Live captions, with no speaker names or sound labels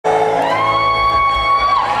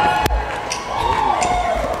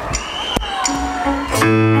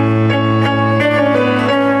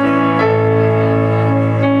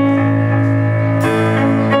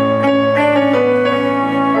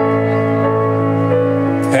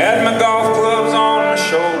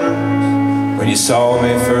you saw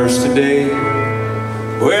me first today,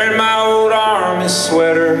 wearing my old army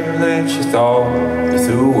sweater that you thought you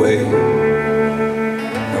threw away.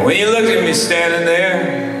 And when you looked at me standing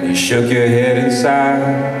there, you shook your head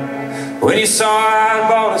inside. When you saw I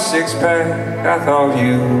bought a six-pack, I thought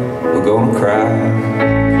you were gonna cry.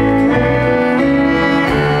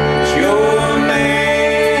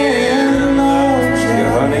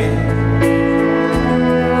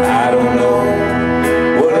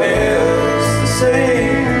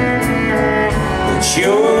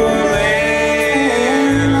 Your land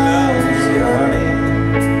loves you, honey,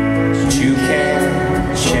 but you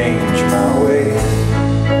can't change my way.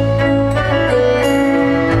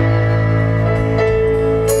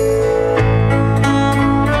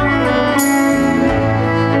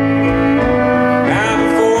 Now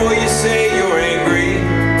before you say you're angry,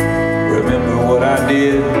 remember what I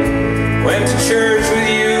did. Went to church with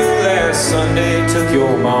you last Sunday, took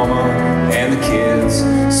your mama and the kids,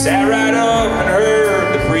 sat right up and heard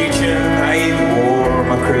I even wore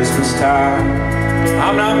my Christmas tie.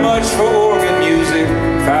 I'm not much for organ music,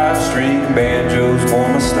 five-string banjos for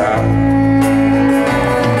my style.